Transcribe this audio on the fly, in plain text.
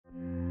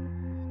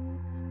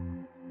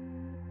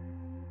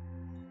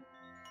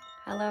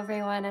Hello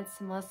everyone, it's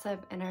Melissa of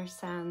Inner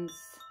Sounds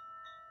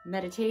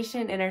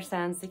Meditation, Inner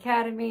Sounds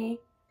Academy.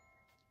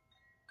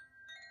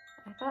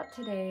 I thought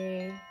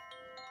today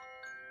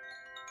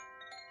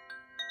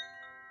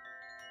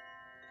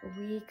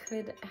we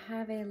could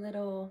have a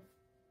little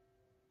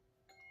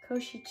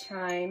Koshi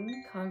chime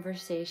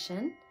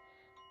conversation.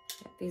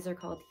 These are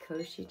called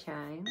Koshi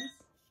chimes,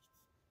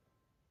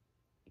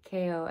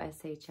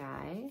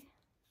 K-O-S-H-I.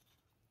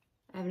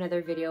 I have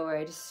another video where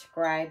I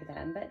describe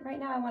them, but right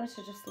now I want us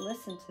to just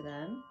listen to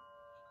them.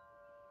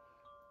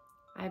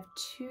 I have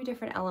two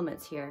different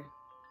elements here.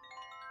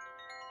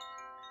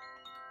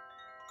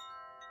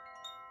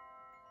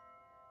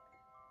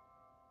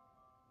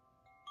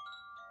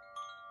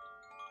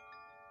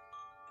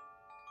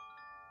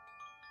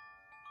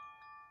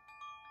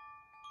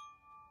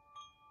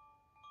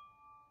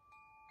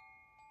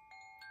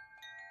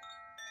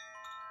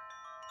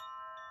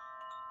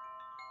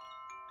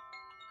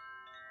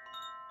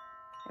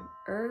 I have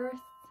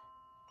earth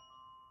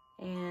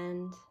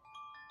and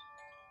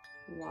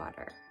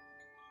water.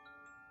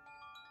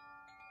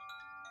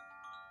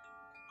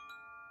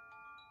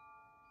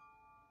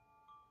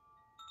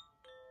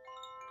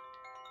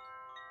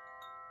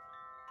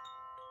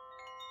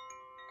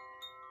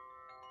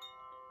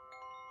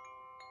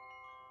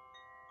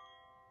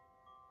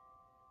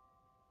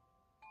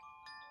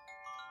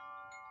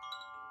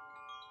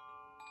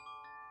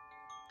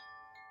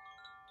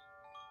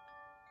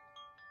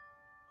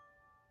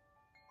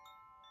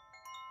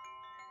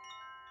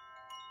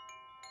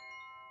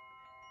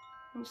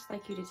 I'd just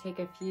like you to take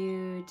a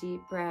few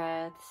deep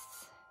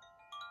breaths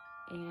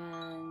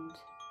and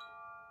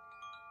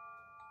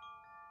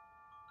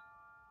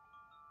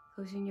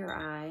closing your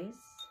eyes.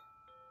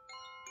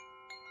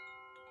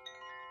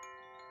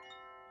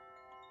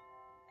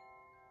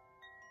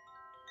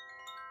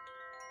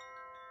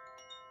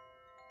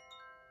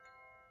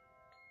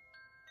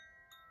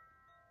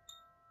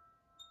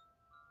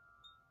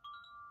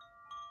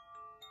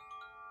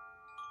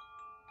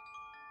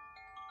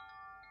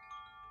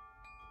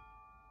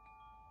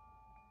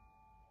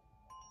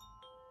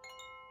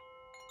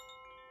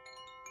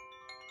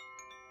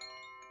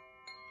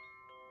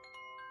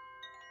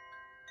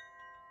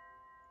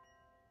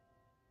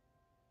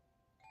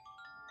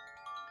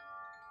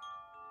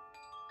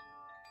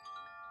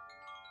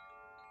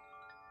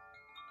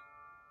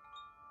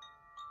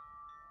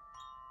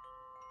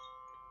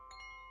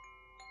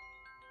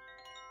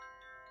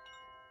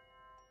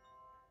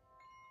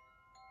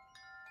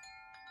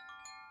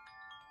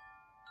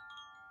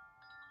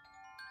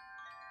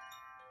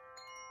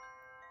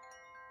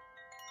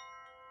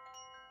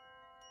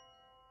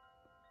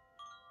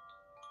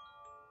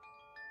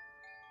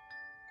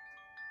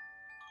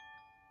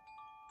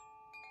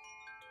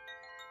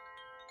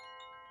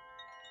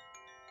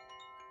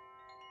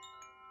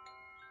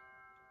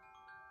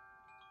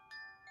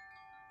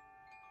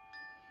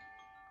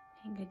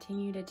 And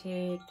continue to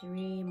take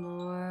 3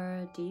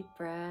 more deep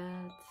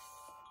breaths,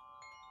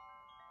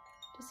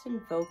 just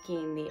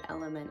invoking the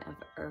element of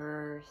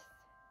earth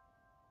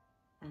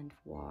and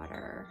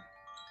water,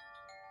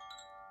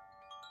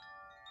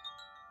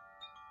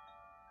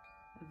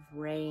 of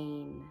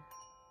rain,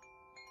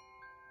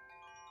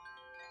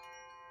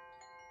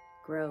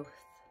 growth,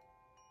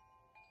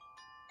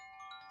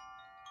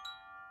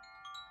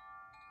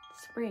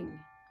 spring.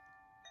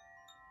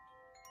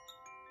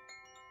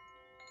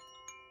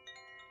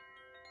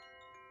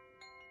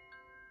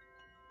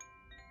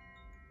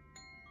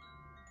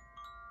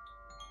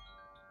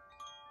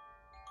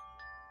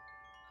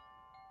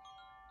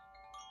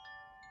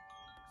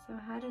 So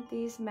how did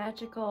these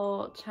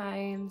magical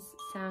chimes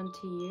sound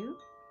to you?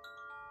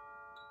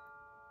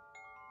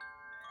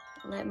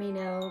 Let me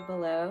know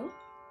below.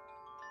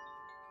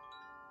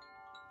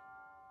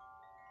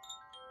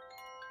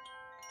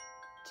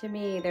 To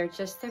me, they're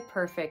just the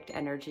perfect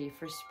energy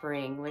for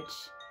spring, which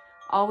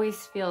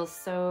always feels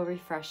so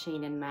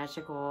refreshing and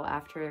magical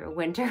after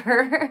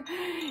winter.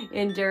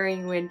 And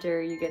during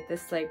winter, you get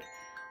this like,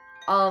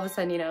 all of a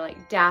sudden, you know,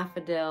 like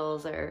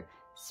daffodils are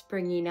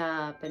springing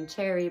up and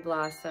cherry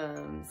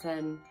blossoms,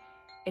 and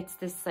it's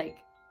this like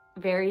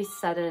very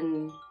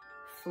sudden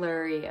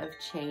flurry of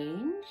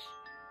change.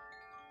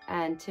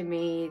 And to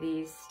me,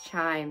 these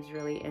chimes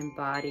really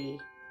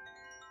embody,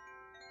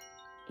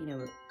 you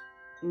know,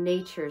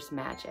 nature's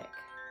magic.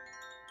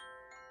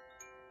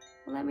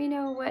 Let me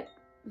know what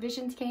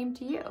visions came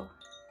to you.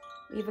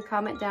 Leave a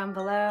comment down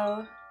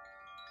below.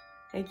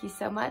 Thank you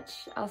so much.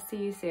 I'll see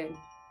you soon.